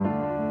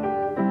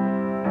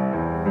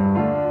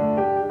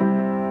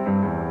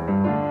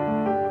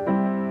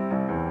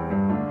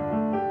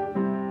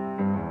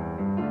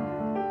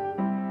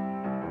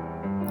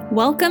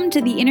Welcome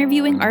to the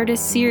Interviewing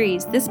Artists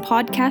series. This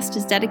podcast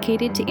is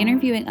dedicated to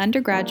interviewing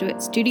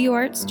undergraduate studio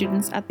art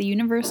students at the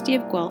University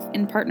of Guelph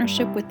in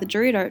partnership with the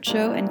Juried Art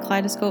Show and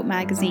Kaleidoscope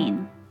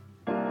magazine.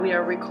 We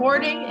are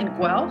recording in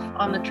Guelph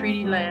on the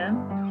treaty land,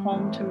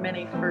 home to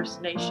many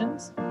First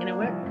Nations,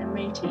 Inuit, and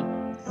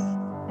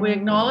Métis. We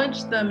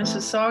acknowledge the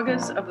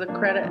Mississaugas of the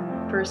Credit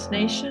First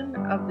Nation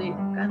of the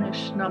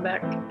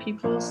Anishinaabeg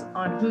peoples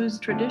on whose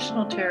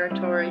traditional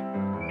territory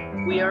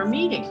we are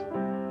meeting.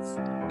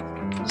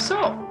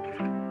 So,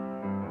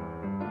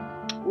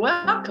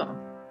 welcome.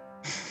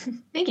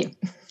 Thank you.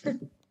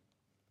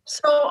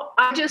 So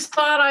I just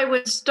thought I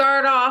would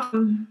start off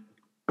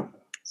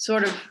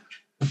sort of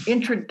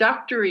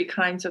introductory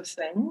kinds of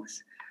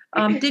things.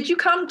 Did you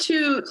come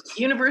to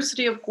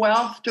University of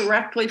Guelph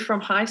directly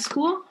from high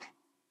school?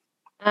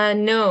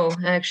 No,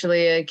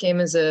 actually, I came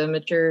as a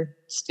mature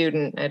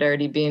student. I'd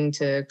already been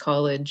to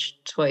college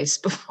twice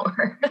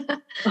before.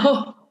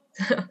 Oh.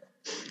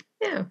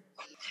 Yeah.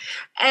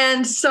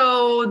 And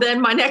so then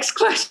my next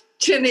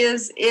question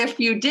is, if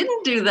you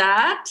didn't do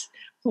that,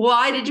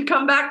 why did you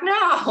come back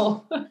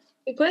now?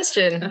 Good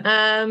question.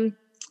 Well,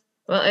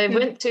 I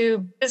went to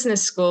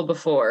business school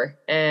before,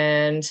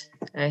 and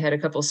I had a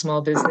couple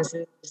small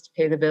businesses to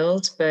pay the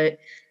bills, but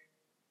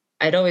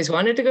I'd always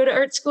wanted to go to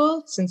art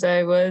school since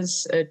I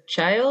was a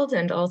child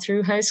and all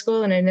through high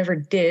school, and I never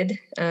did.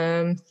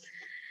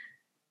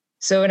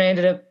 So when I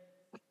ended up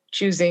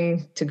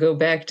choosing to go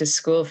back to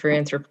school for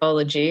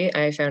anthropology,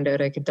 I found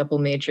out I could double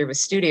major with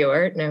studio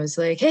art, and I was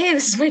like, hey,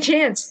 this is my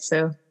chance.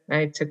 So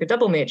I took a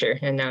double major,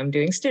 and now I'm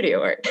doing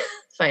studio art,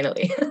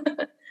 finally.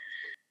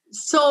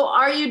 So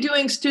are you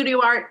doing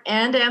studio art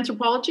and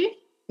anthropology?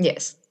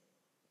 Yes.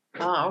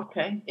 Oh,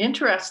 okay.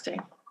 Interesting.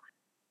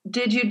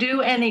 Did you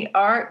do any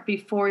art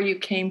before you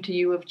came to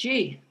U of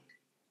G?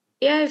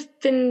 Yeah,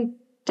 I've been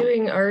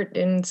doing art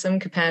in some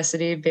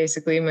capacity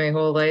basically my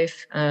whole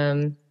life.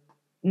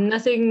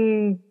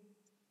 Nothing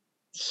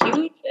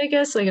huge, I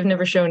guess. Like I've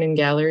never shown in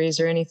galleries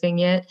or anything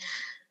yet,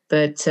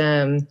 but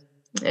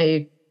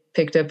I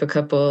picked up a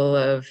couple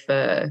of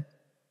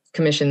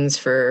commissions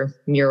for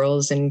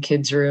murals in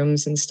kids'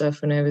 rooms and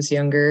stuff when I was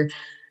younger.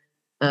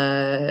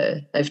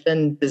 I've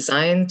done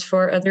designs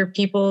for other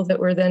people that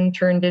were then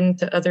turned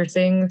into other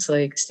things,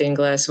 like stained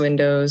glass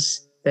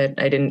windows that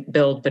I didn't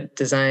build but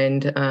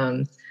designed.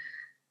 I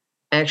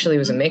actually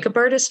was a makeup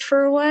artist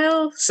for a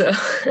while, so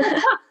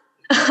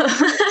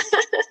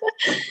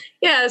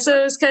yeah, so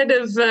it was kind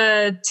of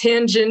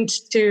tangent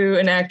to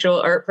an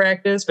actual art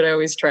practice, but I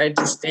always tried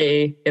to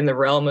stay in the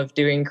realm of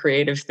doing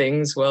creative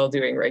things while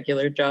doing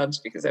regular jobs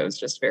because that was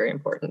just very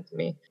important to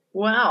me.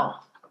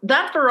 Wow.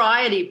 That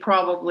variety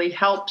probably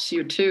helps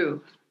you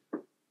too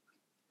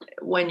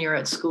when you're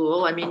at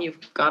school. I mean,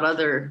 you've got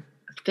other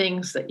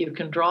things that you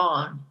can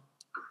draw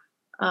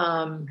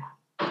on.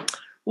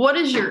 What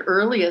is your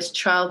earliest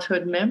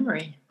childhood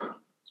memory?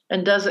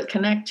 And does it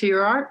connect to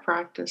your art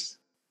practice?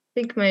 I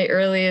think my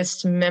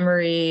earliest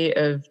memory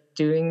of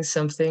doing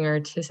something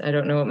artistic, I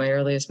don't know what my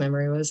earliest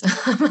memory was.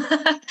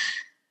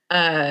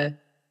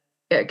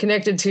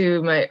 Connected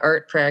to my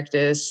art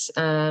practice.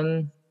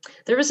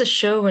 There was a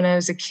show when I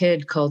was a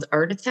kid called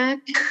Art Attack.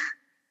 I'm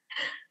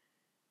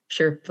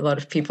sure a lot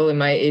of people in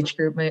my age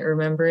group might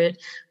remember it,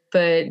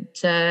 but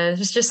it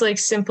was just like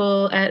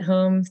simple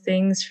at-home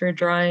things for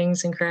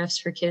drawings and crafts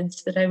for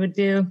kids that I would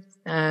do.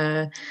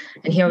 And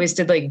he always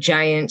did like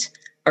giant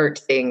art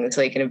things,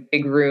 like in a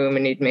big room,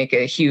 and he'd make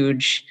a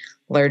huge,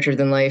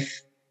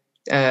 larger-than-life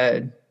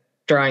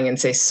drawing and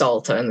say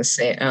salt on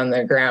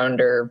the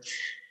ground, or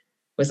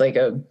with like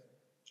a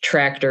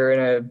tractor in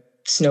a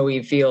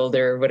snowy field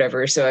or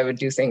whatever. So I would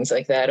do things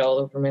like that all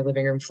over my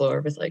living room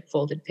floor with like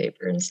folded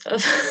paper and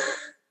stuff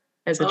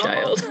as a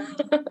child.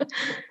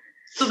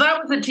 So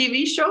that was a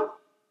TV show?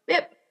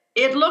 Yep.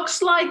 It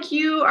looks like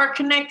you are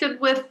connected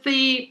with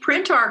the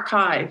print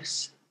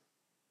archives.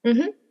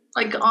 Mm-hmm.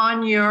 Like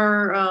on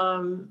your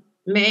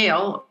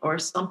mail or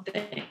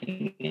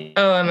something.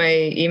 Oh, on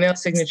my email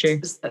signature.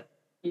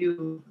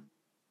 You're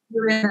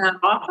in that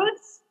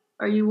office?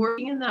 Are you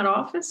working in that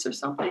office or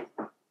something?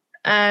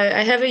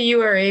 I have a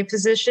URA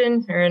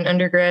position, or an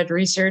undergrad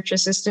research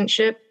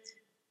assistantship,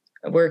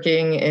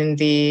 working in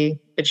the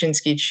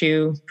Baczynski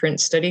Chu print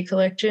study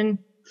collection.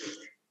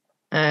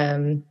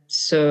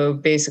 So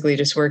basically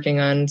just working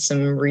on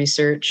some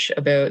research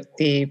about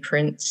the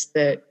prints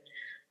that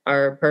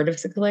are part of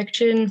the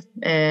collection,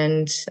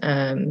 and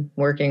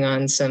working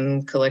on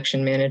some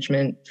collection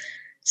management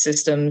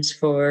systems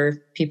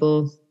for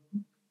people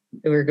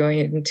who are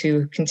going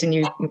to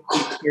continue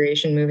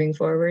curation moving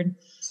forward.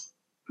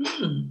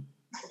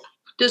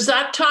 Does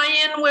that tie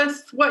in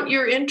with what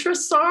your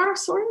interests are,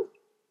 sort of?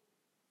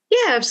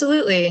 Yeah,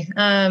 absolutely.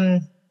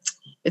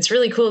 It's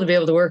really cool to be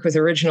able to work with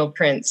original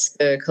prints.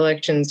 The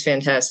collection's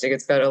fantastic.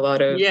 It's got a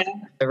lot of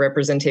the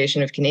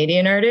representation of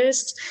Canadian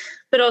artists,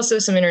 but also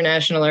some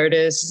international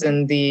artists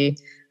and the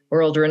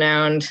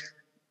world-renowned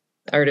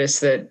artists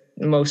that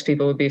most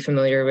people would be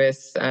familiar with,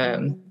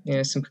 some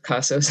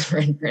Picassos and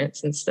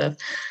Rembrandts and stuff.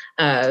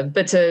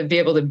 But to be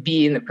able to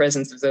be in the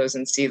presence of those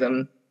and see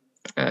them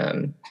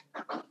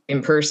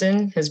in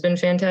person has been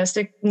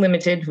fantastic.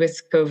 Limited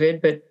with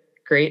COVID, but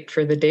great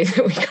for the day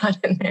that we got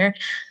in there.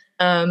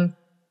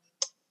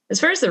 As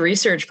far as the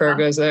research part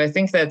goes, though, I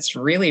think that's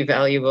really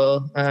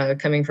valuable,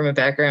 coming from a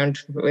background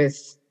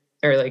with,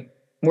 or like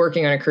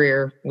working on a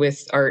career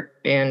with art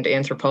and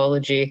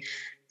anthropology,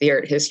 the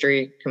art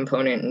history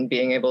component, and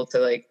being able to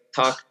like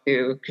talk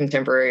to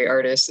contemporary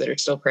artists that are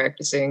still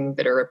practicing,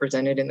 that are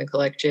represented in the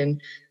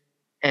collection.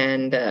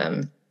 And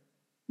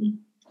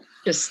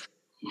it's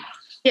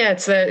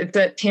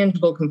that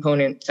tangible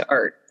component to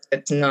art.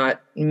 It's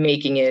not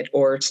making it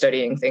or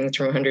studying things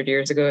from 100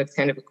 years ago. It's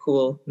kind of a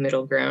cool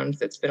middle ground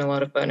that's been a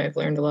lot of fun. I've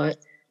learned a lot.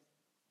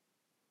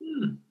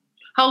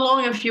 How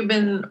long have you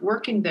been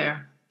working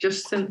there?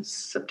 Just since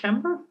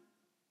September?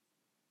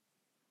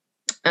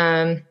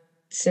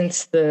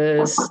 Since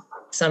the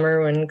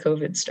summer when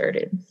COVID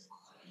started.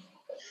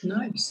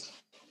 Nice.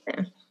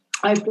 Yeah.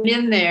 I've been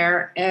in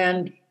there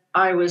and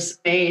I was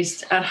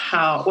amazed at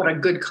what a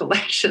good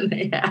collection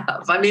they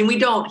have. I mean, we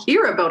don't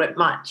hear about it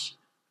much,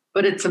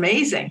 but it's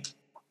amazing.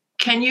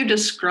 Can you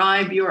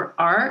describe your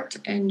art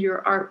and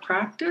your art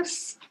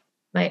practice?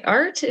 My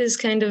art is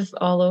kind of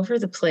all over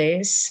the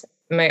place.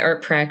 My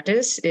art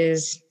practice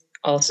is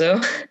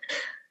also,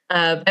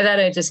 by that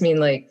I just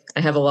mean like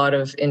I have a lot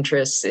of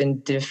interests in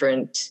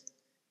different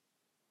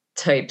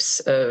types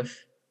of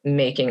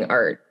making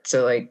art.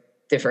 So like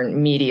different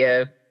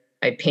media.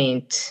 I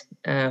paint,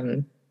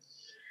 I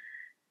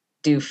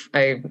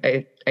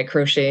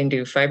crochet and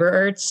do fiber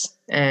arts,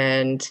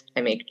 and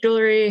I make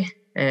jewelry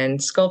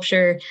and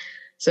sculpture.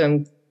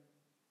 So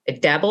I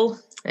dabble.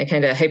 I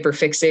kind of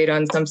hyperfixate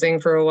on something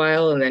for a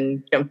while and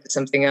then jump to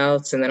something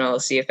else, and then I'll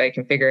see if I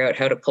can figure out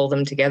how to pull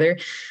them together.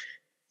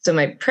 So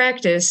my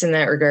practice in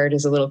that regard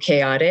is a little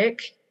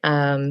chaotic.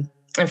 And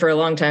for a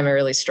long time, I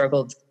really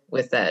struggled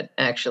with that,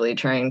 actually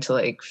trying to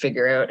like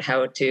figure out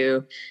how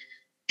to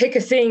pick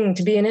a thing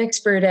to be an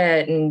expert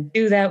at and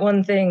do that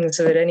one thing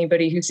so that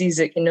anybody who sees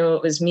it can know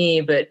it was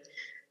me. But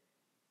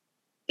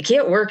it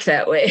can't work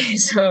that way.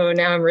 So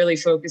now I'm really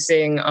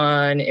focusing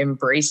on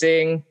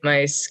embracing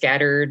my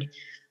scattered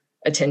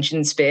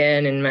attention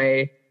span and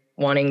my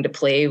wanting to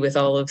play with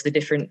all of the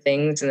different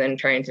things, and then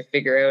trying to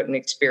figure out and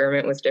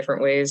experiment with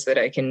different ways that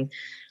I can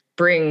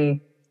bring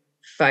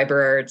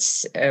fiber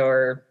arts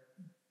or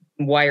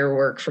wire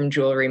work from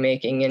jewelry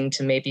making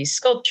into maybe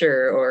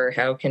sculpture, or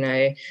how can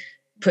I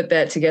put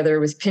that together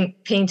with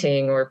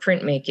painting or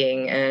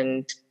printmaking,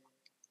 and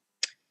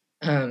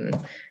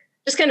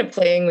just kind of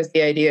playing with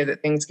the idea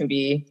that things can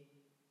be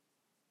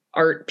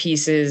art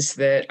pieces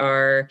that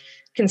are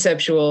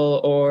conceptual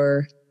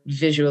or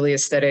visually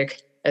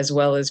aesthetic, as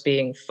well as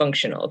being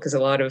functional. Because a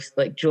lot of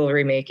like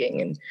jewelry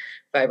making and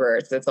fiber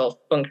arts, that's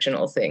all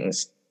functional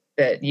things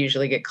that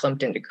usually get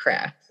clumped into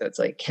craft. So it's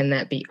like, can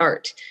that be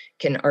art?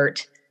 Can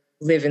art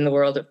live in the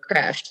world of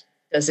craft?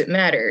 Does it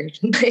matter?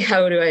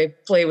 How do I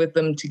play with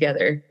them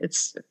together?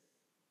 It's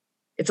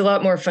a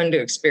lot more fun to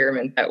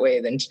experiment that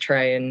way than to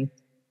try and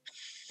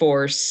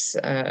force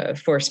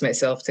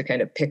myself to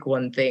kind of pick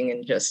one thing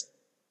and just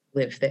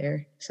live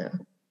there. So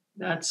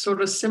that's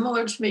sort of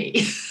similar to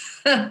me.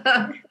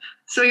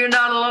 So you're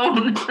not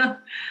alone.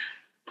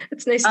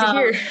 It's nice to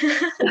hear.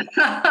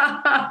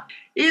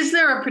 Is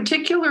there a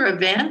particular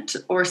event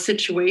or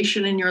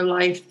situation in your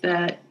life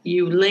that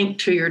you link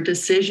to your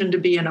decision to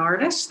be an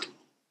artist?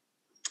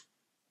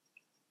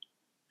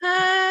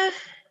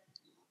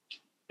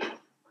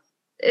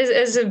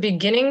 As a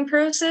beginning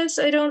process,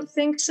 I don't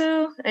think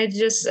so. I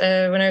just,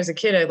 when I was a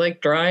kid, I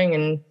liked drawing,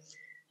 and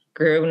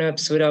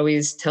grown-ups would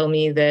always tell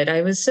me that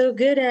I was so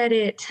good at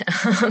it.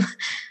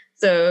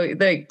 So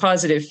the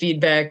positive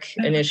feedback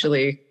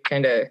initially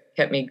kind of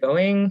kept me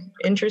going,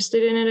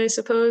 interested in it, I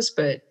suppose.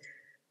 But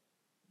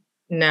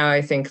now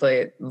I think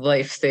like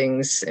life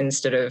things,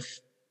 instead of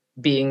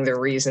being the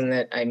reason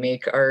that I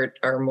make art,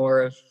 are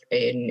more of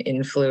an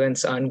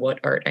influence on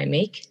what art I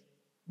make,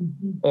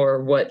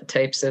 or what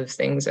types of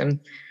things I'm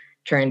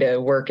trying to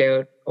work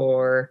out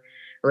or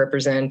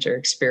represent or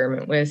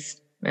experiment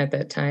with at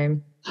that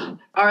time.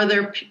 Are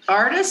there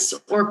artists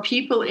or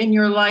people in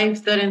your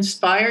life that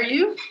inspire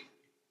you?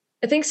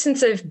 I think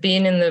since I've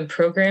been in the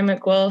program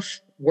at Guelph,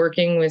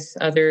 working with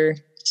other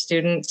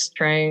students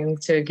trying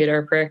to get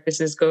our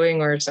practices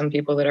going, or some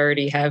people that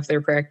already have their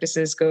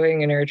practices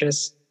going and are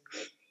just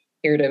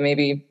here to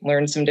maybe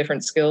learn some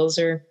different skills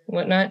or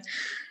whatnot,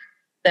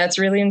 that's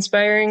really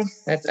inspiring.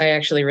 I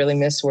actually really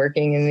miss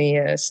working in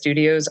the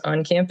studios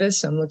on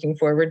campus. So I'm looking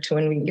forward to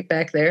when we can get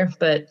back there.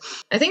 But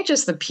I think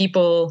just the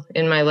people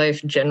in my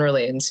life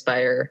generally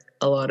inspire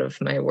a lot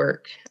of my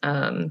work.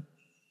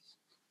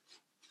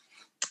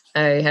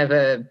 I have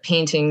a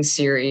painting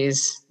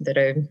series that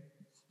I'm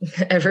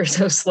ever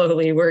so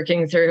slowly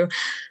working through,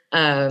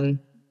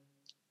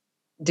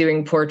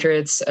 doing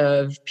portraits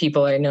of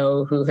people I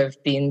know who have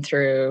been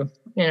through,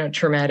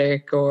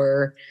 traumatic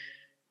or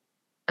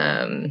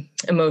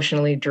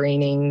emotionally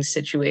draining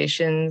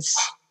situations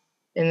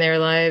in their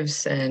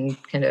lives, and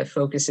kind of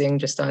focusing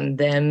just on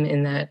them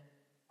in that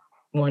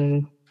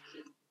one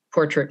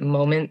portrait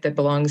moment that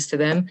belongs to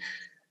them.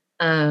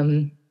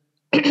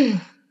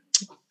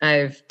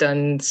 I've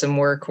done some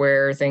work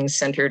where things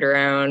centered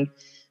around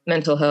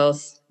mental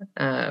health.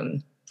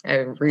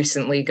 I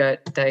recently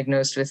got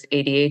diagnosed with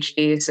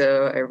ADHD,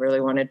 so I really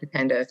wanted to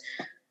kind of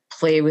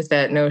play with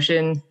that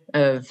notion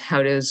of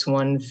how does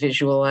one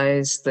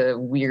visualize the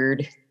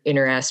weird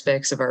inner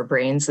aspects of our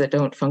brains that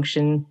don't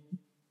function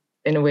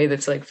in a way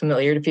that's like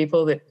familiar to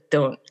people that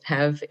don't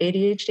have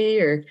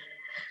ADHD. Or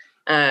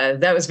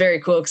that was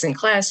very cool because in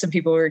class some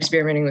people were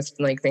experimenting with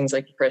like things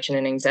like depression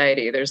and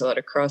anxiety. There's a lot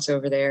of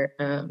crossover there.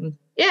 I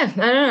don't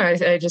know.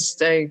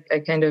 I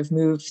kind of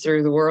move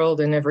through the world,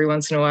 and every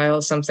once in a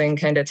while something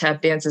kind of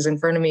tap dances in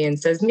front of me and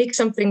says, make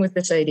something with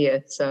this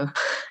idea. So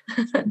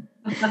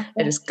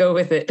I just go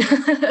with it.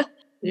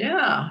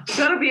 Yeah, you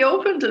got to be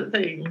open to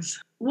things.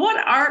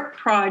 What art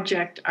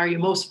project are you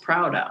most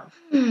proud of?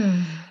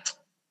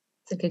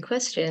 That's a good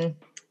question.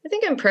 I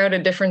think I'm proud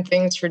of different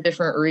things for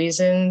different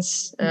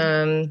reasons.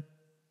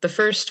 The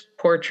first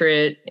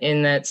portrait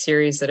in that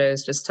series that I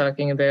was just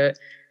talking about,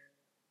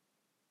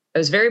 I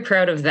was very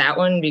proud of that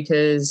one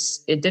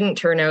because it didn't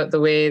turn out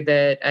the way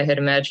that I had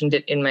imagined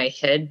it in my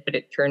head, but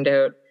it turned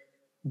out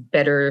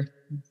better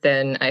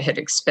than I had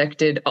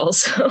expected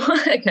also.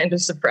 I kind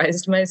of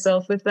surprised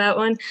myself with that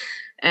one.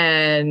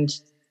 And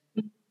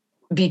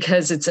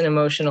because it's an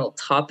emotional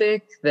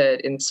topic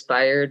that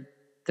inspired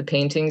the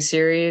painting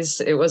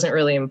series, it wasn't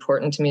really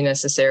important to me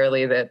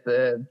necessarily that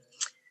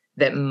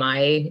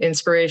my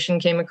inspiration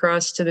came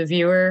across to the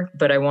viewer,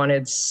 but I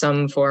wanted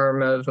some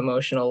form of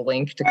emotional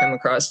link to come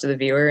across to the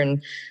viewer.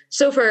 And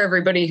so far,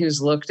 everybody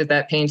who's looked at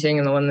that painting,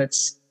 and the one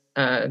that's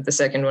the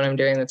second one I'm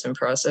doing that's in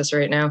process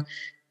right now,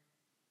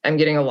 I'm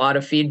getting a lot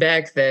of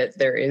feedback that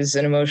there is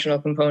an emotional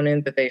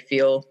component, that they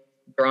feel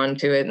drawn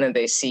to it and that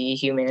they see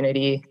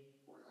humanity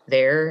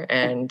there.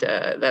 And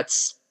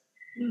that's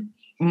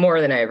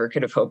more than I ever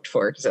could have hoped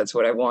for, because that's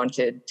what I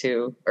wanted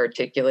to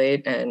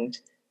articulate and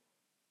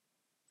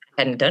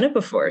hadn't done it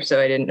before.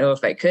 So I didn't know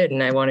if I could,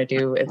 and I want to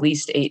do at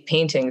least 8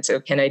 paintings. So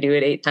can I do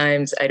it 8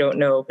 times? I don't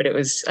know, but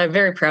I'm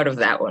very proud of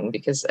that one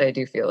because I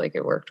do feel like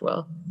it worked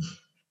well.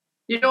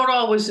 You don't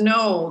always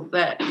know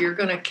that you're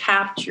going to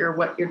capture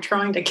what you're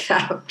trying to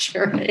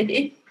capture,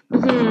 eh?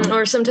 Mm-hmm.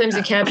 Or sometimes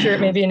you capture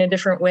it maybe in a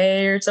different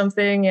way or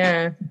something.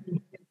 Yeah.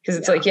 Because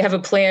it's like you have a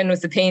plan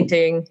with the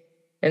painting,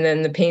 and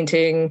then the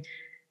painting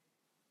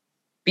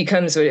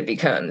becomes what it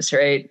becomes,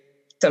 right?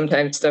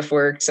 Sometimes stuff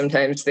works,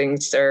 sometimes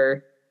things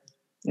are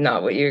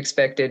not what you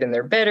expected and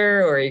they're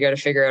better, or you got to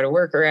figure out a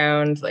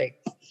workaround. Like,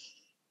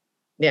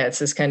 yeah, it's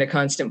this kind of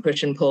constant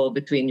push and pull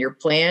between your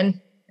plan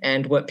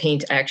and what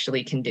paint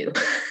actually can do.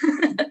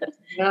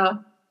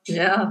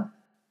 Yeah.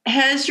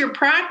 Has your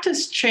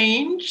practice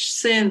changed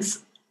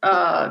since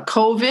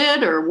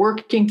COVID, or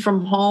working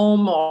from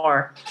home,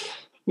 or,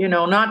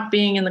 not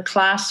being in the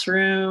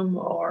classroom,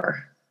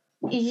 or?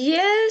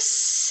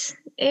 Yes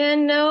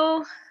and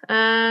no.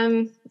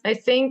 I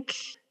think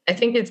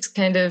it's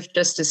kind of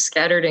just as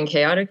scattered and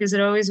chaotic as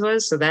it always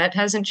was, so that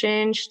hasn't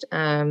changed.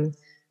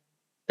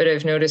 But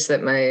I've noticed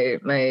that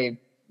my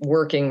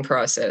working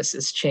process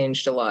has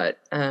changed a lot.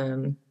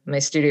 My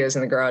studio's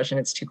in the garage and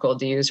it's too cold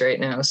to use right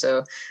now,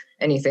 so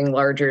anything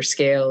larger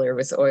scale or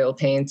with oil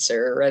paints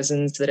or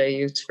resins that I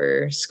use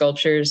for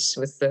sculptures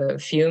with the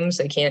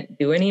fumes, I can't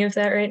do any of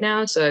that right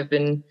now. So I've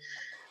been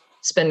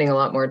spending a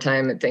lot more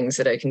time at things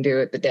that I can do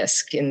at the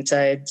desk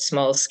inside,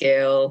 small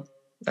scale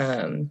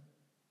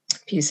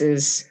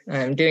pieces.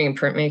 I'm doing a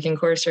printmaking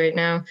course right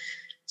now,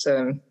 so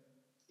I'm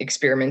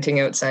experimenting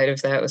outside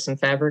of that with some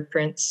fabric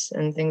prints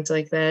and things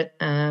like that.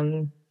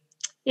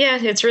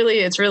 It's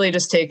really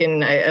just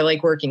taken, I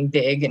like working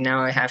big, and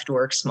now I have to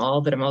work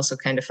small, but I'm also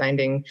kind of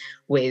finding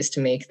ways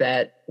to make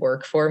that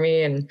work for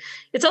me. And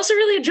it's also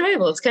really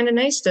enjoyable. It's kind of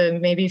nice to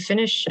maybe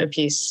finish a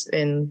piece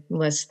in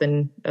less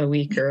than a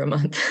week or a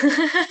month.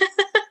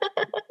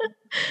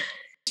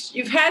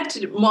 You've had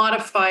to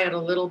modify it a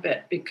little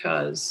bit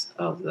because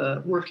of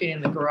the working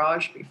in the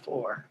garage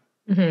before.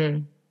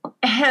 Mm-hmm.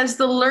 Has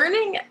the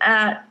learning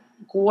at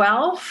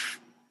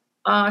Guelph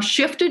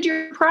shifted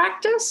your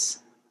practice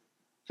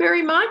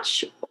very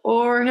much,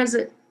 or has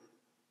it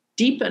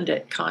deepened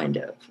it kind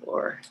of,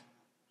 or?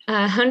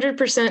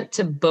 100%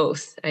 to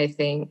both, I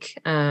think.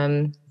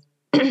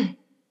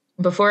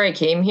 Before I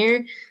came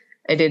here,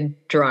 I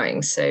did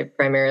drawings. I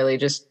primarily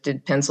just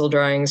did pencil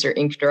drawings or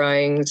ink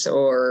drawings,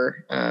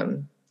 or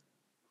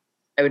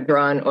I would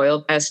draw an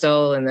oil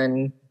pastel and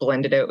then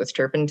blend it out with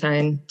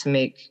turpentine to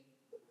make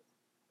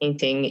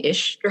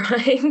painting-ish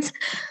drawings.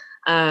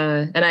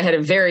 And I had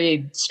a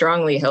very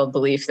strongly held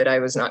belief that I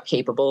was not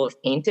capable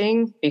of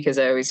painting, because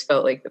I always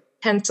felt like the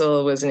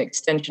pencil was an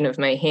extension of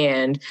my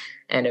hand,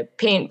 and a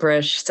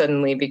paintbrush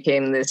suddenly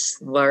became this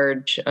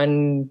large,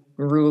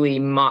 unruly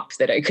mop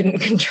that I couldn't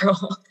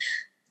control.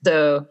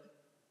 So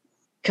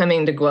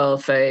coming to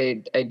Guelph,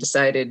 I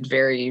decided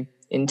very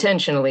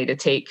intentionally to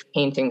take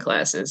painting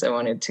classes. I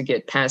wanted to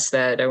get past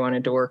that. I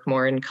wanted to work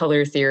more in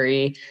color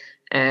theory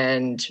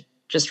and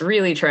just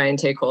really try and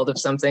take hold of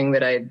something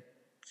that I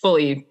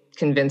fully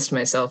convinced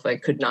myself I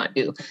could not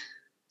do.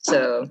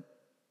 So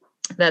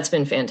that's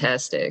been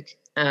fantastic.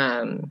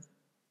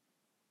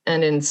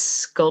 And in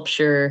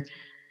sculpture,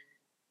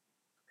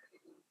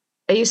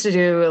 I used to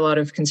do a lot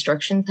of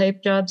construction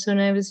type jobs when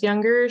I was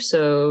younger.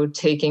 So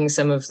taking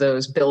some of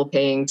those bill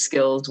paying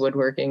skills,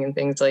 woodworking and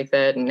things like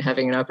that, and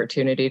having an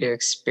opportunity to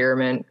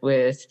experiment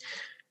with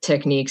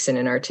techniques in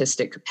an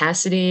artistic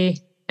capacity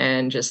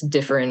and just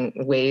different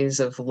ways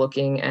of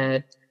looking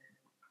at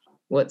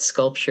what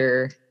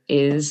sculpture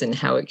is and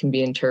how it can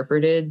be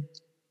interpreted.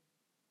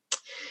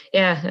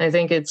 Yeah, I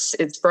think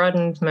it's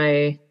broadened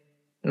my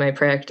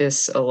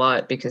practice a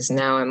lot, because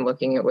now I'm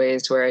looking at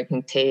ways where I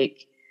can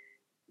take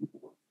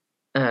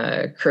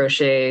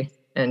crochet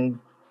and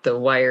the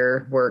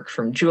wire work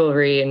from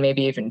jewelry and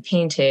maybe even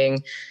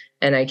painting,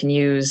 and I can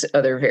use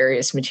other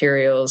various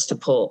materials to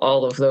pull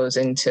all of those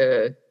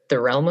into the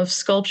realm of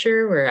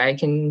sculpture where I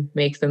can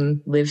make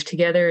them live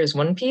together as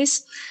one piece.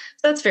 So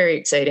that's very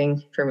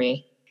exciting for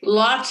me.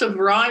 Lots of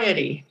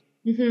variety.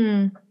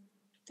 Mm-hmm.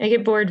 I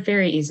get bored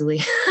very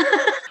easily.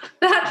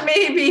 That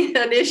may be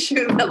an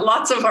issue that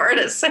lots of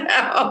artists have.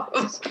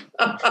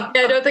 I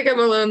don't think I'm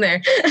alone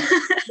there.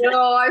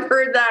 No, I've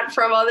heard that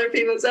from other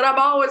people. Said, I'm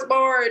always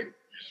bored.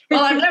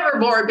 Well, I'm never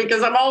bored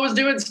because I'm always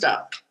doing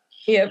stuff.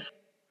 Yep.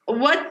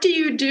 What do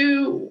you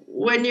do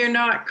when you're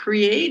not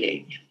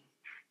creating?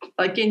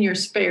 Like in your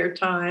spare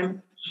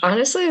time?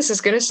 Honestly, this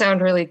is going to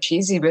sound really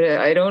cheesy, but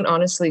I don't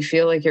honestly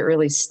feel like it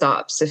really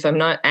stops. If I'm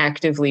not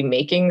actively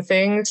making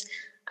things,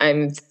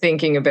 I'm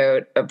thinking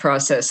about a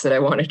process that I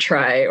want to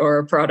try, or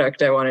a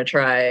product I want to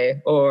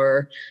try,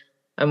 or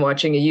I'm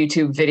watching a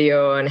YouTube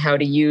video on how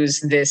to use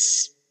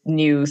this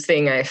new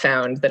thing I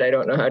found that I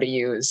don't know how to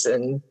use,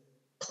 and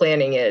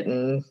planning it.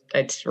 And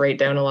I write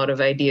down a lot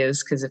of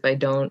ideas, because if I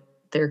don't,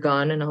 they're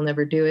gone and I'll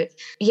never do it.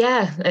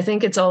 Yeah, I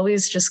think it's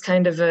always just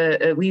kind of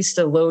at least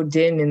a low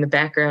din in the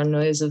background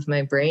noise of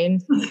my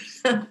brain.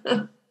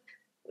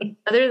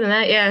 Other than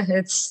that,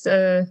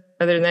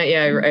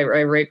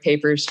 I write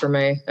papers for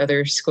my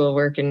other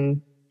schoolwork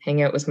and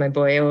hang out with my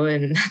boyo,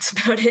 and that's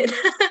about it.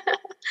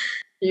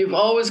 You've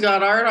always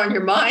got art on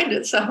your mind,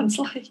 it sounds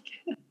like.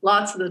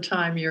 Lots of the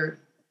time you're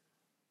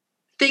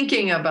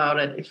thinking about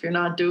it if you're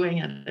not doing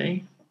it, eh?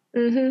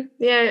 Mm-hmm.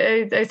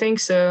 Yeah, I think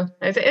so.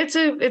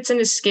 It's an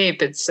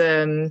escape. It's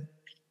when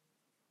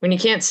you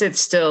can't sit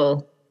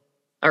still,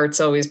 art's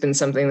always been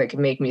something that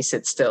can make me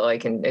sit still.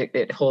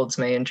 It holds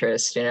my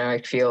interest. I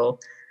feel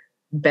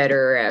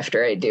better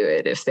after I do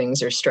it. If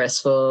things are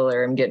stressful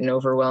or I'm getting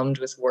overwhelmed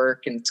with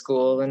work and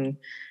school and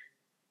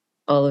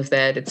all of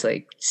that, it's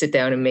like sit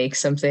down and make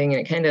something,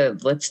 and it kind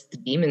of lets the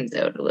demons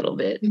out a little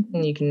bit,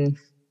 and you can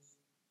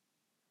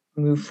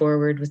move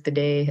forward with the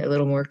day a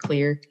little more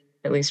clear,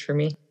 at least for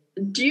me.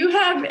 Do you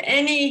have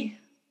any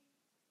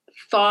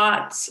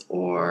thoughts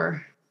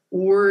or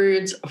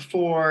words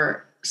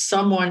for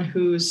someone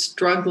who's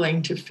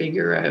struggling to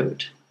figure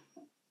out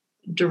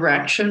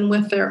direction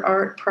with their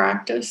art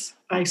practice?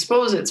 I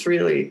suppose it's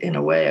really, in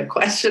a way, a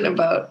question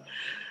about,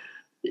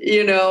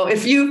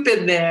 if you've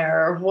been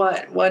there,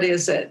 what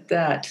is it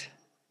that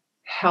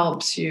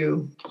helps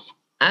you?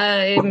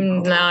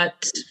 I'm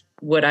not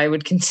what I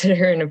would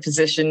consider in a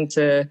position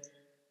to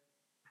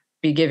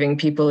be giving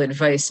people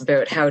advice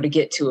about how to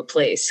get to a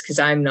place, because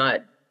I'm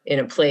not in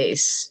a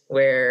place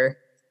where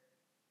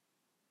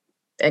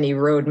any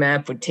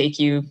roadmap would take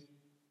you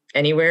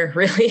anywhere,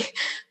 really.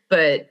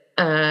 But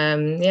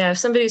if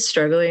somebody's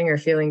struggling or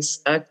feeling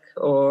stuck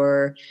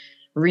or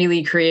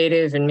really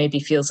creative and maybe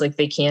feels like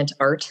they can't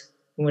art,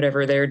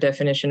 whatever their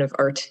definition of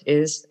art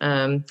is,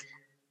 my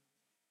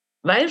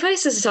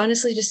advice is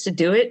honestly just to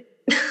do it.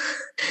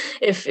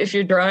 If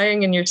you're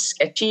drawing and you're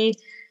sketchy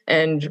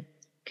and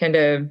kind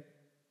of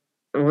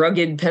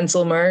rugged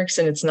pencil marks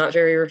and it's not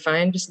very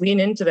refined, just lean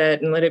into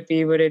that and let it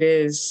be what it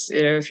is.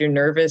 If you're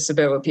nervous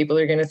about what people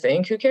are going to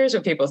think, who cares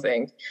what people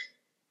think?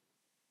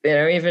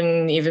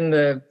 Even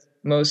the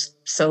most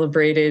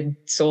celebrated,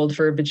 sold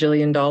for $1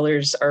 bajillion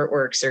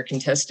artworks are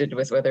contested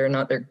with whether or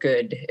not they're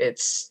good.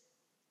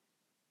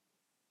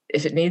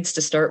 If it needs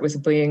to start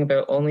with being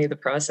about only the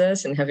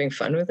process and having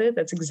fun with it,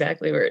 that's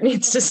exactly where it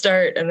needs to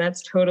start. And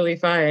that's totally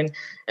fine.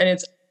 And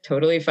it's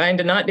totally fine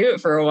to not do it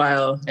for a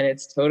while. And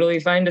it's totally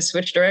fine to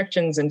switch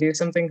directions and do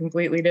something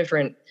completely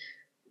different.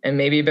 And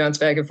maybe you bounce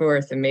back and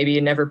forth, and maybe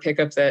you never pick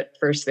up that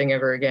first thing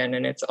ever again.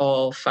 And it's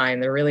all fine.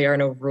 There really are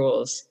no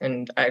rules.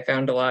 And I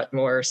found a lot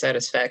more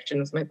satisfaction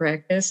with my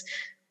practice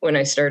when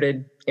I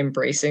started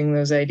embracing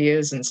those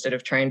ideas instead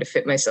of trying to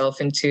fit myself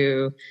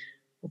into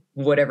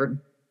whatever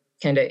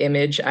kind of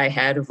image I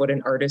had of what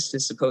an artist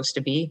is supposed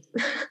to be.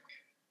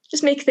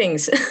 Just make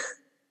things.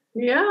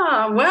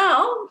 Yeah,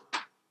 well,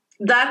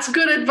 that's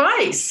good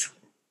advice.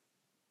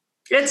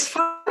 It's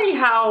funny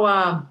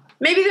how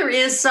maybe there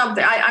is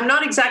something, I'm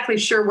not exactly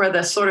sure where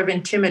the sort of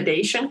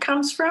intimidation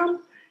comes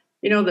from,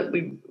 that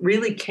we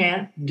really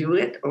can't do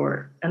it,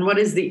 and what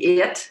is the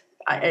it?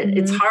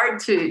 It's hard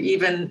to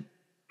even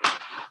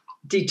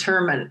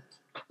determine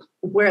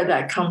where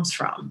that comes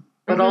from.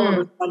 But all of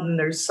a sudden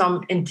there's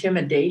some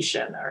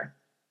intimidation, or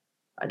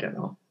I don't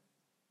know.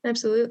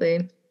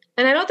 Absolutely.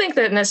 And I don't think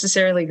that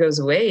necessarily goes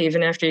away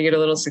even after you get a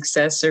little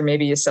success, or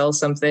maybe you sell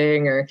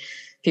something, or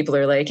people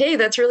are like, hey,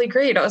 that's really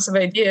great, awesome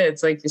idea.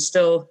 It's like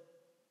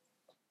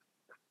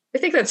I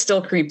think that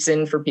still creeps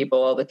in for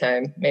people all the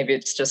time. Maybe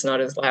it's just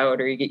not as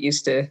loud, or you get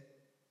used to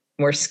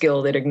more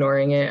skilled at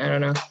ignoring it. I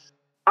don't know.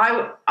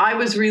 I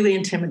was really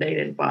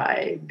intimidated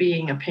by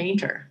being a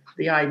painter,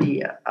 the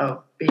idea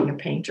of being a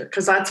painter,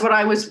 because that's what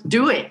I was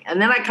doing.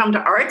 And then I come to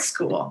art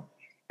school,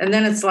 and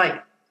then it's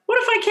like,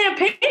 what if I can't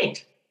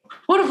paint?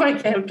 What if I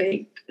can't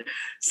paint?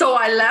 So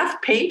I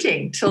left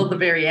painting till the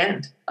very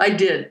end. I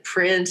did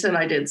print and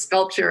I did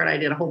sculpture and I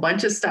did a whole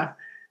bunch of stuff,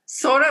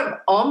 sort of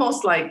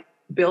almost like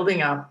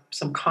building up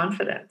some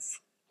confidence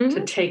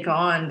to take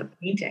on the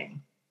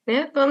painting.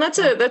 Yeah, well, that's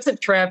a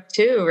trap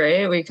too,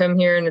 right? We come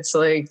here and it's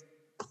like,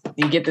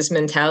 you get this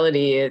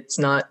mentality. It's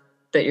not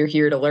that you're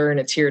here to learn.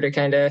 It's here to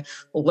kind of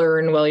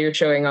learn while you're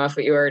showing off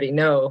what you already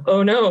know.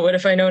 Oh no, what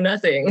if I know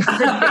nothing?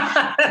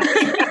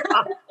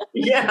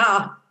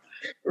 Yeah,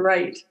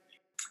 right.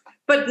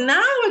 But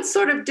now it's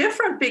sort of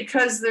different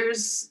because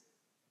there's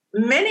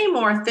many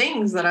more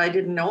things that I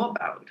didn't know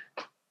about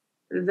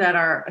that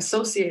are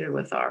associated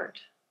with art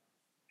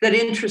that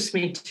interest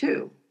me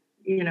too.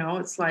 You know,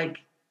 it's like,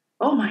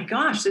 oh my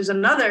gosh, there's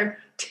another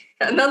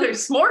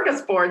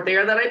smorgasbord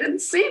there that I didn't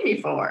see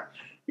before.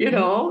 You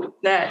know,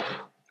 that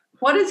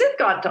what has it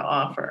got to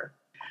offer?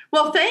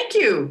 Well, thank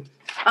you.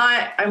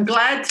 I'm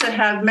glad to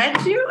have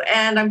met you,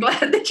 and I'm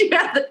glad that you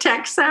have the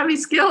tech savvy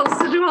skills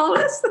to do all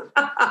this.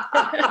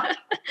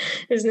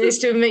 It's nice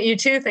to have met you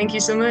too. Thank you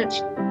so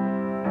much.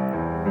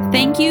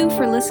 Thank you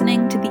for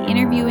listening to the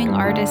Interviewing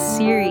Artists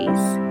series.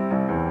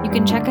 You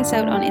can check us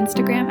out on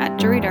Instagram at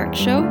Jewellery Art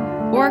Show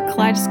or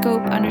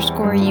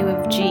Kaleidoscope_U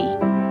of G.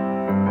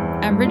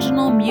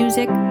 Original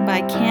music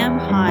by Cam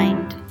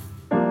Hind.